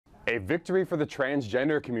A victory for the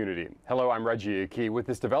transgender community. Hello, I'm Reggie Akey with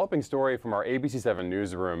this developing story from our ABC7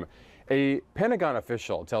 newsroom. A Pentagon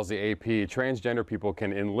official tells the AP transgender people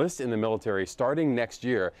can enlist in the military starting next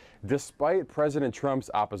year, despite President Trump's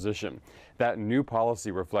opposition. That new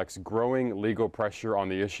policy reflects growing legal pressure on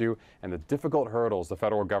the issue and the difficult hurdles the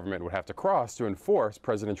federal government would have to cross to enforce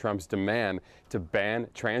President Trump's demand to ban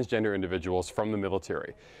transgender individuals from the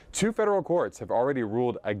military. Two federal courts have already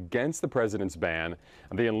ruled against the president's ban.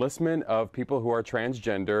 The enlistment of people who are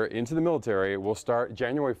transgender into the military will start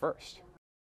January 1st.